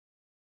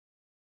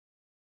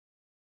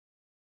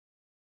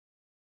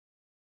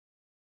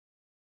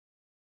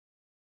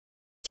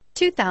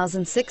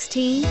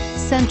2016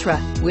 Sentra.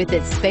 With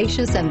its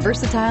spacious and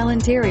versatile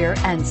interior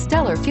and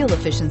stellar fuel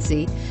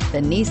efficiency, the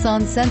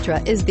Nissan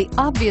Sentra is the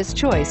obvious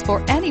choice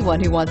for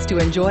anyone who wants to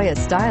enjoy a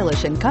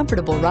stylish and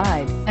comfortable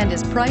ride and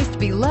is priced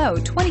below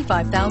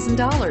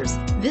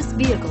 $25,000. This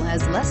vehicle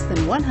has less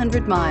than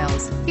 100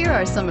 miles. Here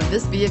are some of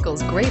this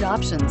vehicle's great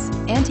options: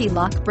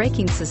 anti-lock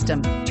braking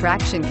system,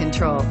 traction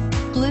control,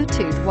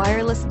 Bluetooth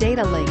wireless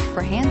data link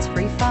for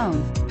hands-free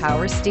phone,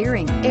 power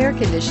steering, air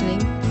conditioning,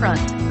 front,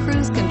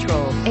 cruise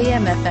control,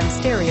 AM/FM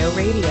stereo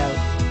radio,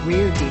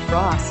 rear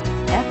defrost,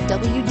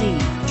 FWD,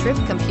 trip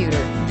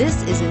computer.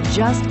 This isn't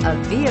just a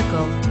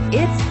vehicle,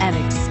 it's an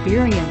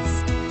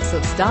experience.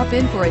 So stop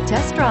in for a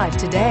test drive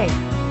today.